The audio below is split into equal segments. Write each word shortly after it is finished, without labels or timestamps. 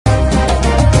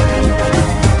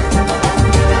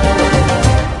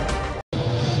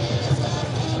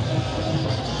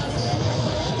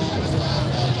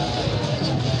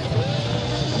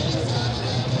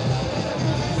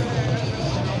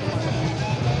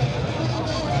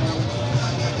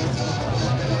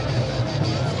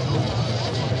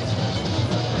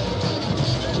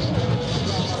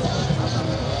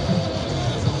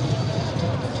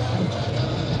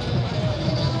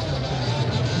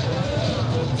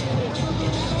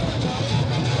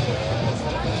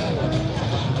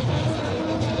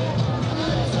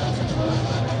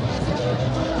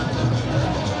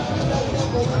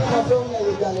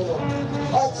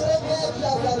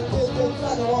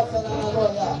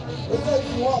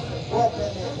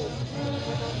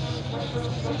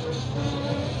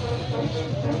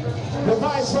The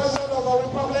Vice President of the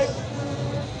Republic,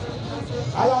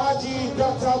 Alhaji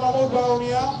Dr. Mahmoud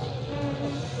Bawumia,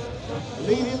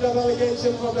 leading the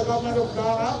delegation from the government of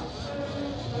Ghana.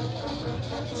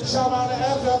 Chairman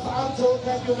FF Anto,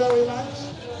 thank you very much.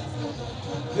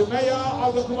 The Mayor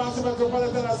of the Kumasi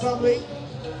Metropolitan Assembly,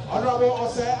 Honorable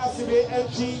Osei Asibe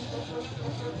MG,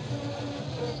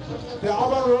 the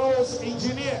Urban Roads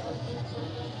Engineer,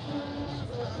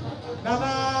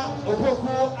 Nana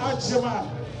Opoku Ajima,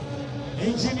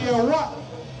 Engineer 1.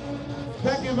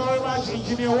 Thank you very much,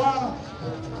 Engineer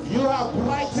 1. You have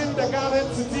brightened the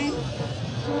Garden City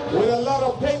with a lot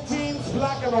of paintings,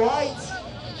 black and white,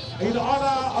 in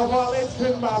honor of our late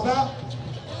Queen Mother,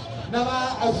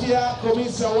 Nana Afia Kobi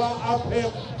Serwaa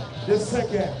Ampem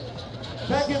II.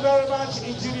 Thank you very much,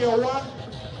 Engineer 1.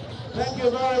 Thank you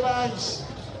very much,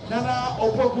 Nana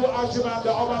Opoku Ajima,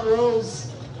 the Urban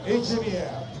Roads Engineer.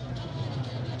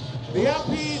 The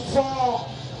MP for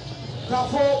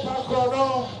Kafo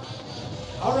Pakrono,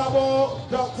 Honorable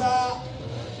Dr.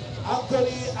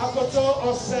 Anthony Akoto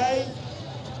Osei,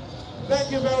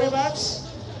 thank you very much.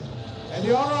 And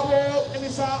the Honorable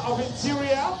Minister of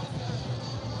Interior,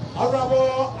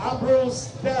 Honorable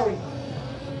Ambrose Derry,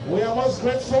 we are most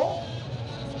grateful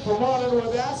for mourning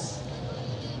with us,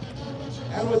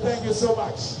 and we thank you so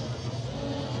much.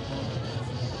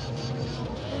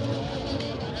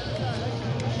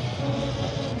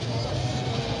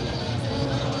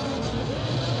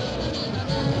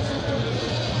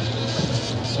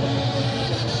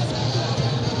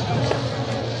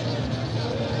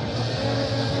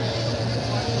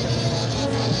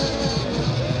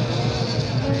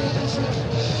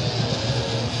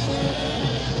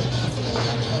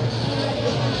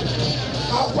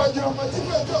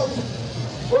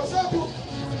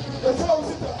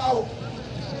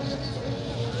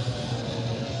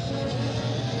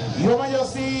 Your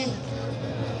Majesty,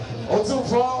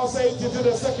 Otumfo Osei Tutu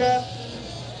II,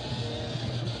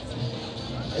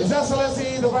 His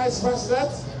Excellency the Vice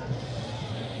President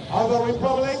of the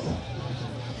Republic,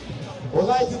 would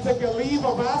like to take a leave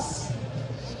of us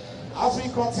as we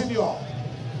continue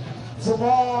to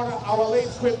mourn our late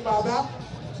Queen Mother,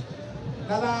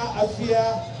 Nana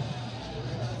Afia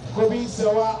Kobi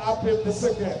Serwaa Ampem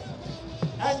II.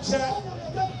 Anche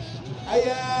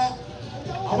Aya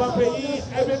Amapeyi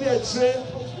Ebedi Achre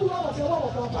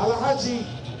Alhaji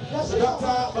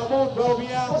Dr. Mahmoud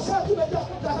Bawumia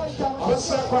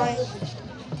Abasra Kwai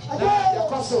na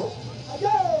Yakoso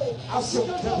Asu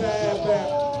Tebebe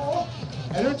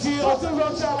Enuti Otunro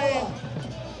Chame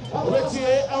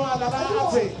Obetie Ewa Nana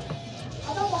Ate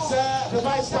Sir the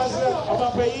Vice President of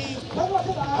Amapeyi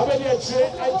Ebedi Achre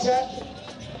Anche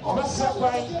Abasra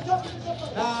Kwai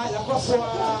na Yakoso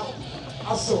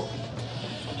Asu.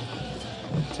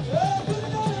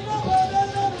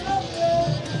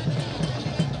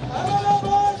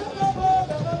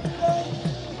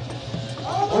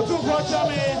 Otunfo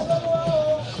Chame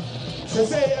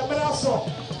Sese Ebraso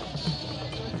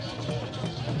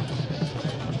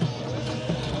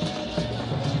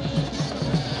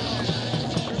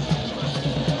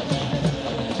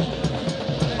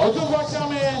Otunfo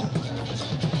Chame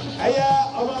Aya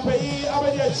Amapeyi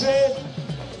Abedi Achre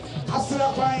Asra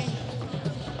Kwai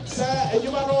Sa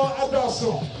Ejumano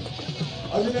Adoso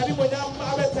Ordinary Bonyam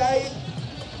Abetai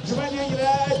Jumani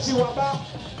Yira Chiwaba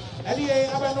Any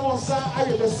Abano Sa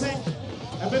Ari the sing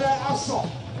a better aso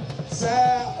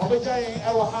Sir Obejay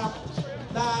Ewaha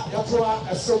Na Yatua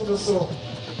Asum so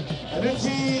and then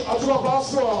she Otua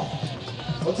Bosso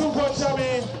Otunfo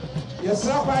Chame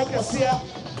Yesra Ayikesee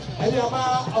and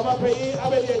Yama Amapeyi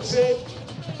Abedi Achre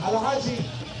Alhaji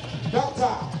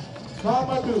Dr.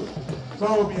 Mahmoud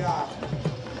Bawumia.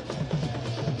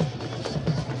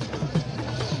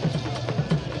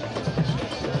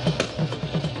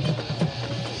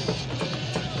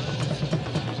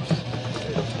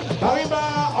 Bariba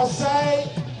Osei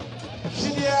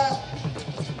Shidia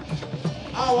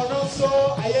Awanoso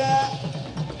Aya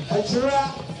Ajira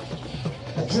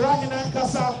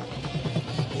Hinankasa.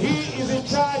 He is in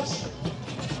charge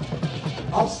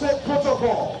of state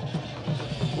protocol.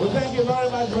 We thank you very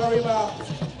much, Bariba.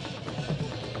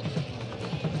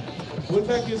 We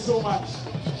thank you so much.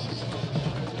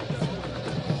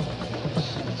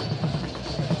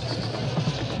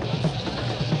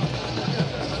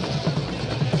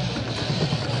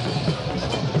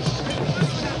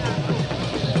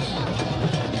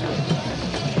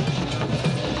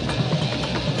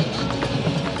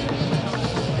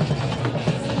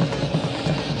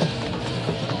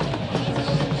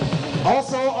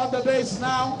 Also on the base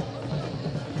now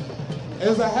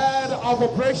is the head of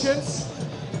operations,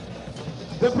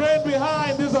 the brain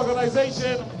behind this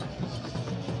organization,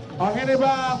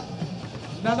 Ohemaa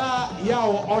Nana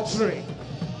Yao Ochre.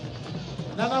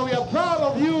 Nana, we are proud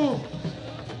of you.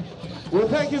 We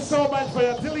thank you so much for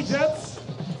your diligence,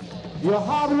 your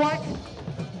hard work,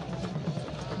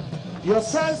 your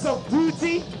sense of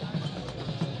duty.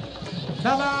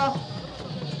 Nana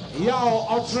Yao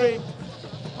Ochre,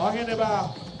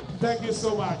 Ohemaa, thank you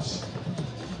so much.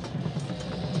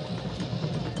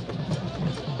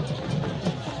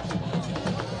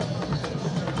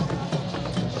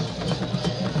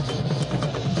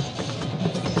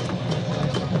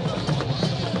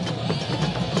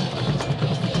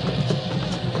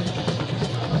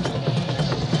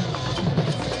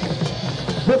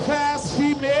 The first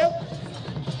female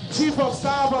Chief of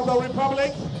Staff of the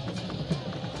Republic,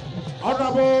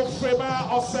 Honorable Serwaa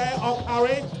of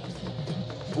Ari.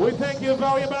 We thank you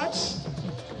very much.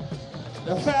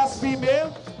 The first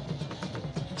female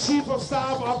Chief of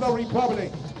Staff of the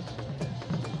Republic,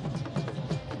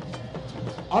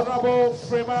 Honorable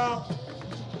Serwaa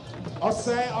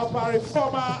of Ari,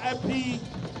 former MP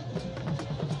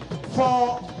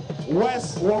for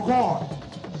West Wuogon.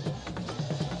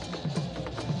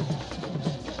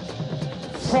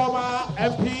 Former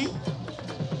MP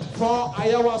for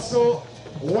Ayawaso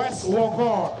West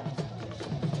Wuogon,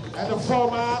 and the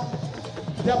former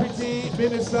Deputy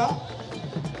Minister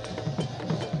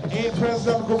in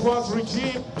President Kufuor's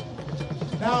regime,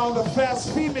 now the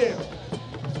first female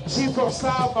Chief of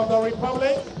Staff of the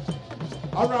Republic,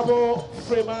 Honorable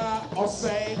Serwaa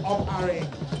of Ari.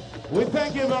 We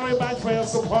thank you very much for your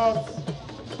support.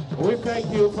 We thank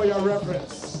you for your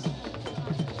reverence.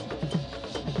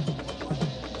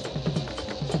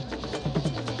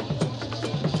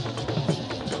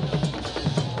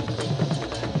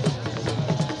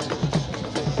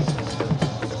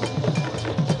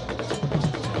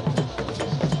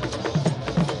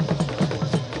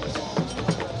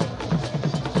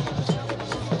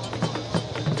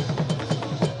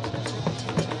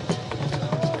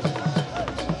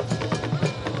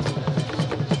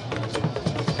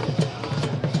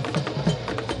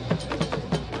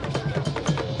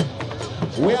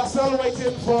 We are still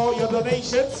waiting for your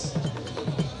donations,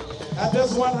 and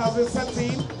this one has been sent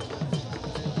in.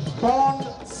 Bond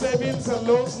Savings and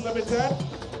Loans Limited,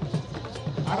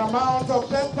 an amount of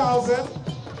 10,000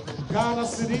 Ghana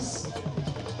cedis.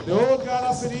 The whole Ghana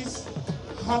cedis,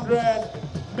 100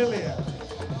 million.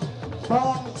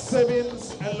 Bond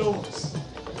Savings and Loans.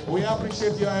 We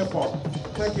appreciate your effort.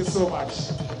 Thank you so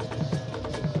much.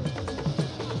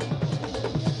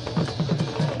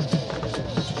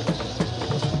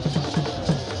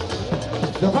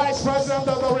 The Vice President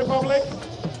of the Republic,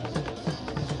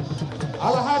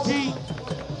 Alhaji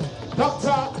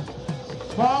Dr.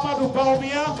 Muhammadu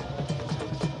Bawumia.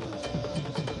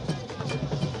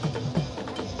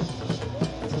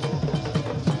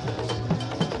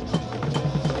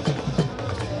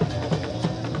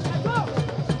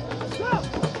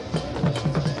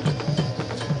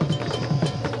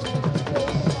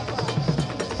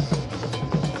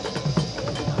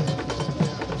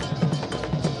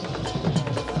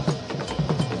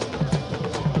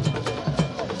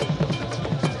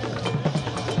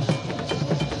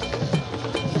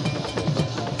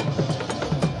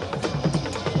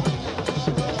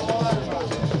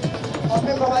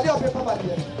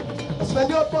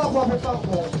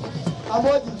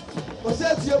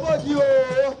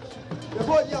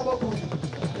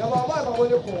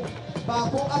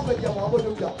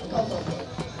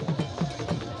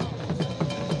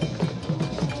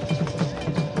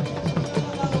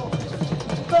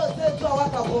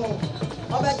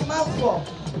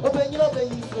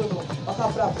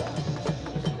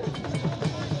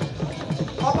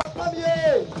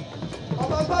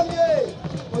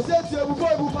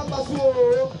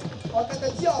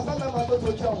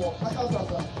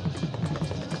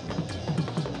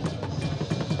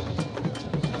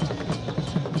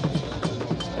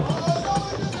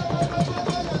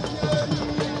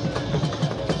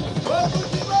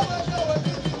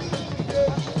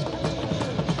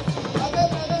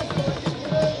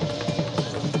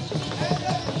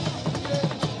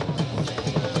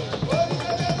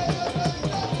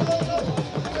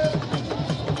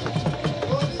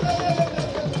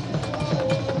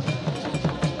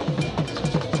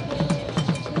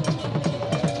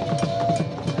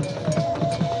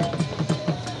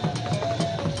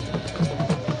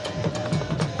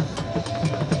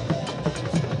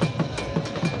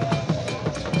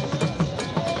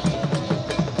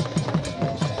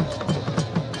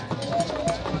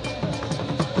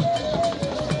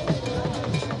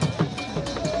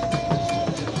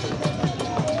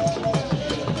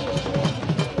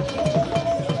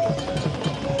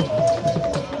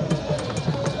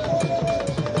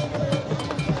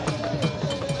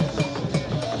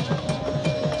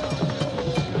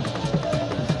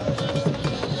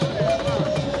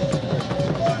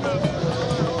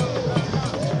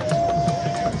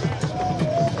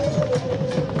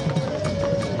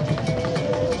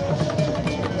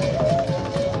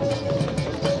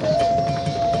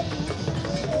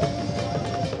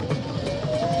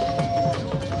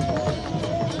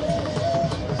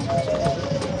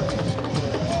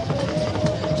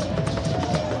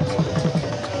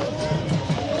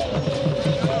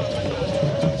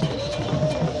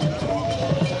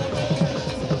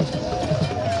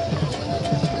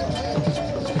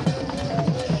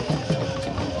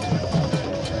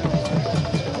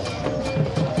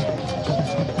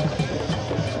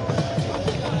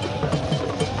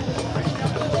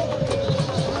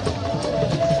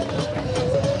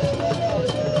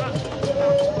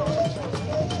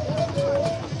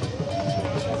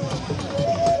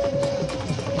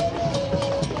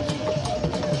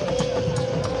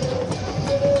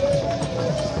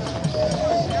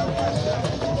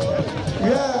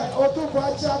 Yeah, Otu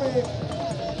Pachami.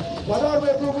 What are we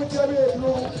doing?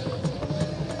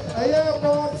 I have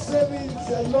bond savings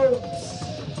and loans.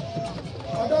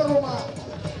 Adoruma.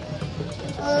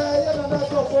 I am not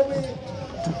for me.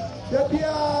 The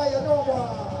Pia, you know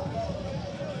what?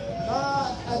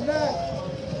 And then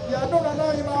you don't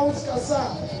know your house, Casa.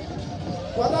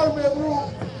 What are we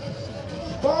doing?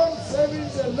 Bond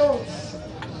savings and loans.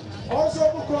 Also,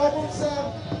 Bukrabun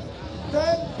said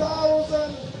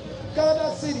 10,000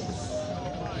 Ghana cities.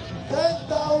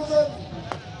 10,000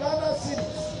 Ghana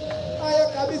cities.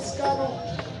 Ayakabiscano,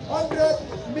 100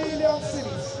 million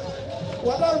cities.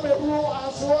 What are we doing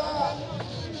as well?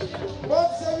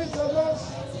 Bond savings and loans,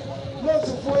 loans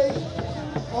of way.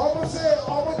 Almost say,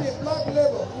 almost the black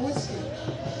label whiskey.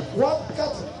 One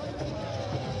cattle.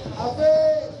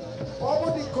 Ave,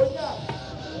 almost the cognac.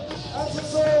 And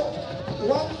so,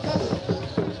 one cattle.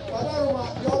 Padaruma,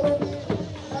 Yoroni,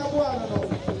 Abuano.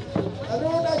 I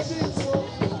know that she's so.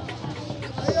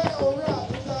 I am Ora,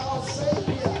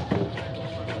 Australia.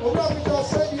 Ora with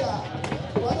Australia.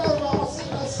 Padaruma,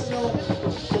 Australia.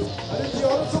 I did the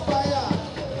other supplier.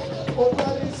 Ora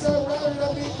is a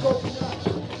very cognac.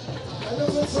 And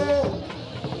also,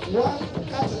 one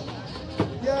cattle.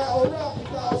 Yeah, Ora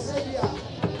with Australia.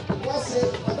 What's it?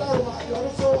 Padaruma, you're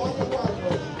also on the one.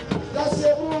 That's a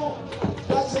rule.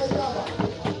 That's a yaba.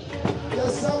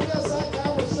 Yes, I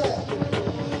can say.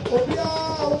 Obia,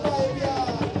 Obia,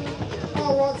 I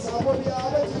want some Obia, I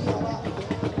let you know.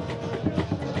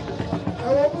 I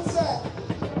will say,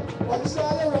 what is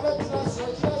that? Robert, that's so.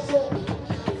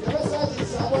 The message is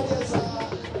somebody else.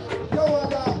 You want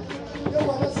that? You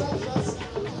want a message?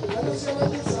 And you say,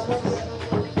 what is somebody else?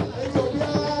 And you'll be a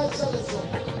jealous.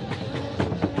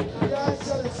 You are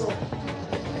jealous.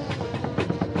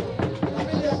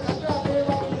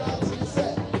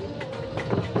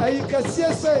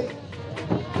 Ayikesee say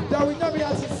that we never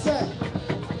have to say.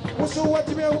 Also, what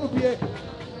do you mean?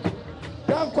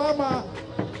 Dan Kwama,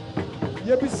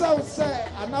 you be so say,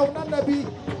 and now none be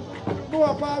no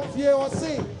about fear or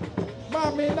say,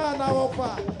 Mammy, none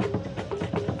offer.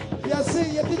 You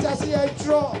see, you teacher say, I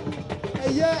draw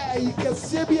a year,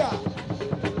 Ayikesee,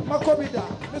 Makobida,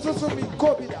 this also mean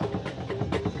Kobida.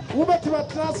 Woman to a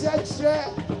transit,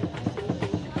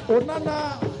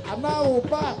 Onana, and now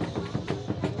back.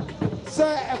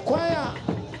 Say a choir,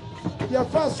 your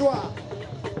first one,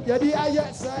 Yadi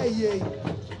Ayat say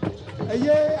a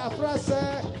year after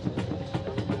say,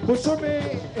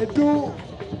 Busumi, a do,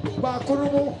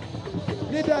 Bakurumu,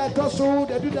 neither a tosu,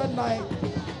 they do that night,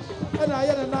 and I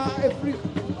had now every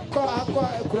car, a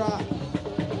cry,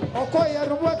 or call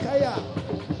your work here.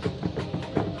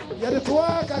 Yet to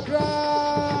work a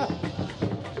cry,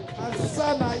 and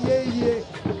sana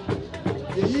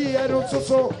ye, and also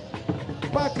so.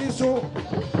 Back so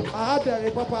I had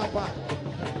a papa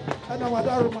and I'm a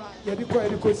daruma,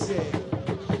 Yadiko say.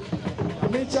 I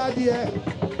mean, Chadia,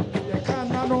 you can't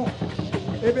know.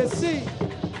 ABC,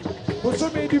 who so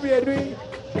made you be a dream.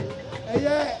 A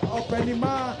year,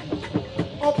 openima,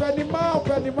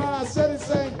 said it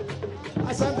saying,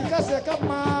 as Anticasa,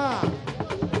 come on.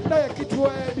 Now,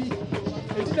 Kitwabi,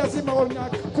 it doesn't know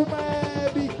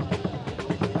Kumabi.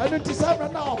 And it is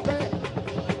now,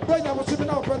 when I was sitting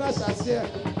up when I sat here,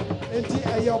 and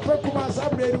your performance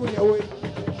upgrade with your way.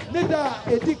 Neither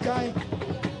a decline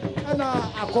and a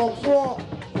comfort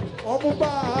or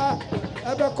Muba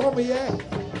ever come here.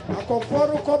 A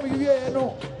comfort come here,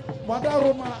 no.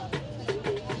 Madaruma.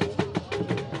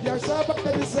 Yasaba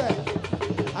said,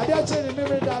 I didn't say the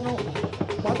memory dano.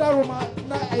 Madaruma,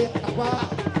 not a bar.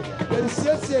 There is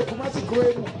yes, a Kumasi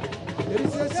Grade. There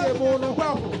is yes, a mono,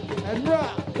 and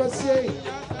Ra, but say.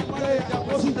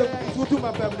 What's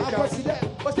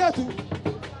that?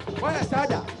 Why a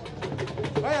sada?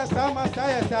 Why a summer,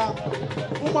 Sayasa?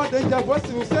 Woman, danger, what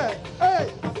you say?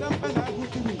 Hey, Ampem, I go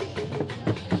to me.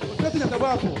 What's that in the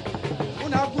Bible?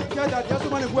 When I could get that, just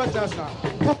one of what just now.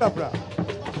 Capra.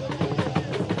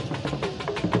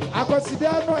 I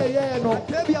consider no a year, no,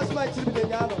 maybe as my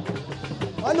children.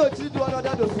 I know you do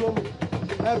another room.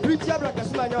 A bridge,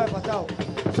 Abracasmania, Patao.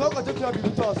 So, what you have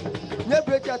been tossed. Never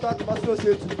break out of my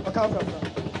associate.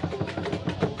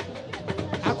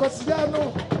 I consider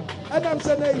no, and I'm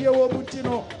saying here,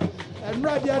 Mutino, and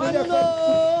Radia.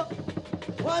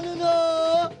 One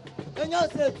no, and you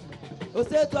said, who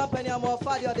said to happen, I'm more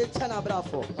father than China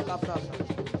Bravo.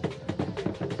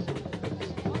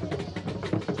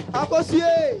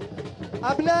 Akosie,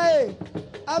 Abnai,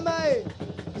 Amai,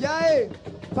 Yae,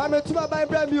 Fametuma by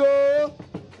Bramio,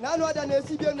 none other than a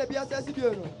CBN, the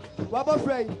BSSBN, Wabba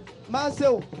Frey,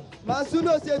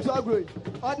 Mansuno said to agree,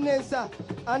 Ordinance,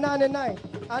 Anna 9,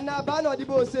 Anna Bano de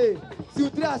Bose,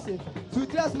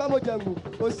 Sutras Mamo Jangu,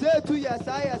 or say 2 years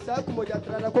I as Sakumoja,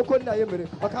 Coconda Yemere,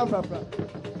 or come from.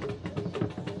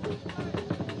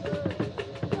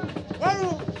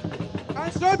 Well,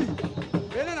 I'm sorry.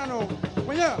 I know.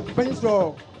 When you're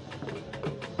so.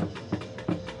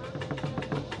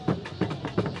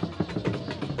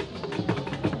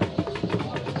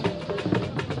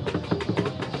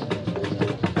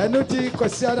 Enuti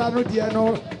Kosiara no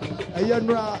Diano, a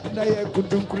Yanra, Naya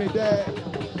Kutunkri there,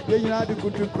 Yana de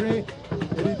Kutunkri,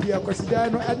 Editia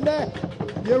Cosidano, and there,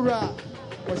 Yura,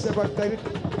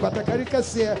 Patakarika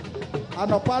Sia,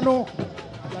 Anopano,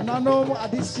 Nanano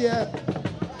Adisia,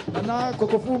 Nana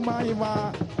Kokofu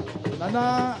Maima,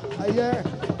 Nana Aye,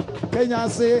 Kenya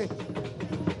say,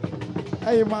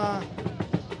 Ayma,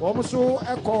 Omoso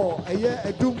Echo,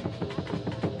 Aye, Adom,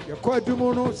 your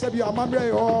Kodumuno, Sabi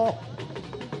Amamre or.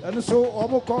 And so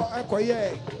Omoko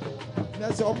Akoye,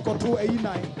 that's Omko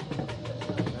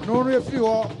 289. No refuse,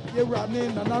 you run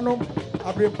in and Nanom,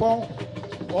 Abrimpong,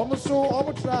 almost so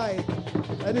almost try.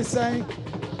 And it's saying,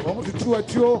 almost to 2 at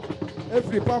 2,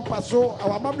 every pampaso,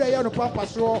 our mamma Yano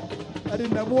Pampaso, and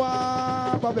in the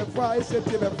Moa, Babefa,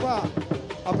 Setiva,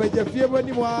 I bet the fear when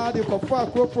you are the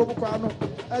Kofa, Propocano,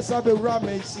 as I be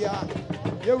Ramesia.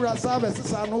 You are Savas,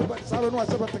 but Savano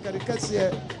was about to get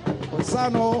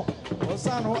Osano,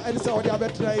 and so the other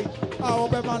tray, our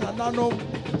Beman and Nano,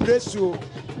 Bresu,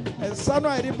 and Sano,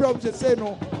 I did bro to say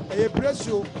no, a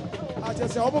Bresu, I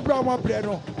just say, Brahma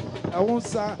Breno, I won't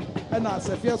say, and I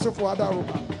say, Fias of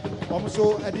Wadaruma,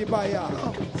 also a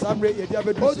Dibaya, some rate,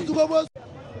 Yabe.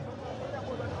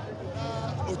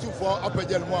 For upper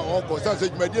Jelmo, or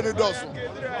Costanza, Medina Dawson,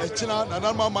 and China, and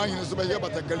Alma Mine is about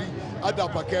Batakali,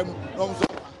 Adapakem, Nomso,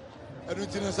 and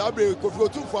Lieutenant Sabre could go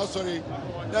too far, sorry.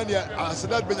 Then, I said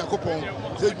that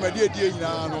Benacopon, said my dear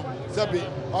Diano, Sabi,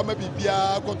 or maybe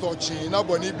Bia, Cotochi,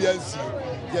 Naboni Biansi,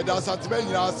 yet that's at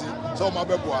Benasi, so my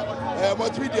Beboa,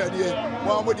 what we did here,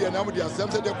 one with the Namudia,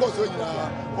 something the course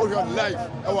for your life,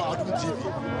 our Adom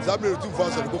TV. Sabre too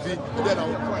far, so coffee, and then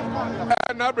I'll.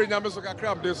 Now bring numbers of a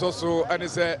crab this also, and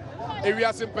it's a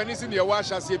area some pennies in your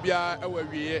wash as Sabia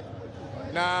away.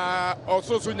 Now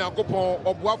also soon Yakopon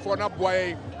or Bois for an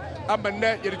boy,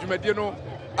 Amanda Yerimediano,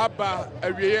 Abba,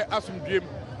 a rear Asum Dream,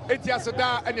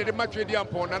 Etiasada, and the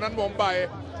Matridiampon, and Mumbai,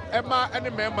 Emma and the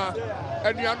Mema,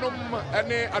 and Yanum and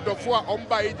the Adofua on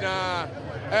by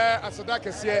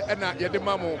Asadaka Sia and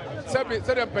Yadimamo. Said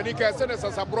Penica, send us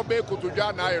as a brobe to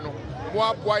Jan.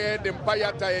 Moi boye de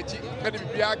mpaya taechi kadi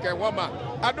bibia ka wama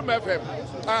Adom FM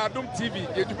Adom TV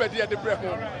yedubedi de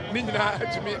bremo ni nyina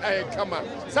atumi aye kama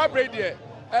sabre de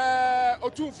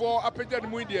otumfo apagya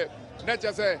mu de na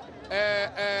che se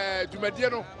dwumadie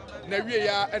no na wie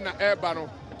ya na eba no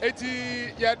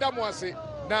eti yeda mo ase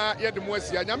na yede mo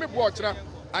asi anyame bo okira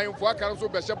ayemfo aka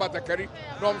nso be hye batakari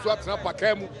na omso atena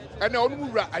pakamu ena onum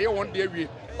wura aye won de awie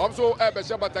omso be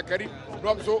hye batakari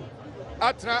na omso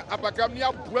atra apakam ni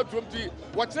abura tuomti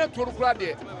watena tuoru kura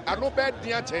de ano be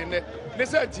dia chene ne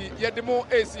senti yedemo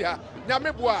esi ha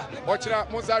nyame boa okira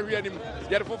monza hwe anim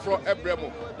yede foforo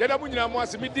ebremo yeda mu nyina mo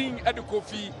ase midin ede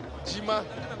kofi jima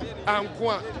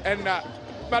anko ena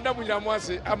madam nyina mo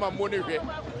ase ama mo ne hwe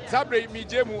sabre mi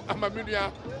jemu ama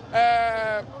menua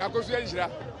akosu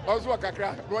enhira ozo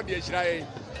kakra ro de enhira yen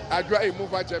adwa emu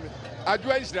fa cheme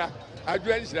adwa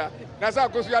enhira na sa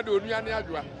akosu ya de onua ne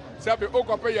adwa sabe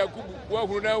okope yakubu wa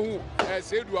hunu na hu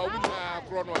sedu a wunya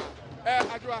kro no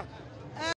adwa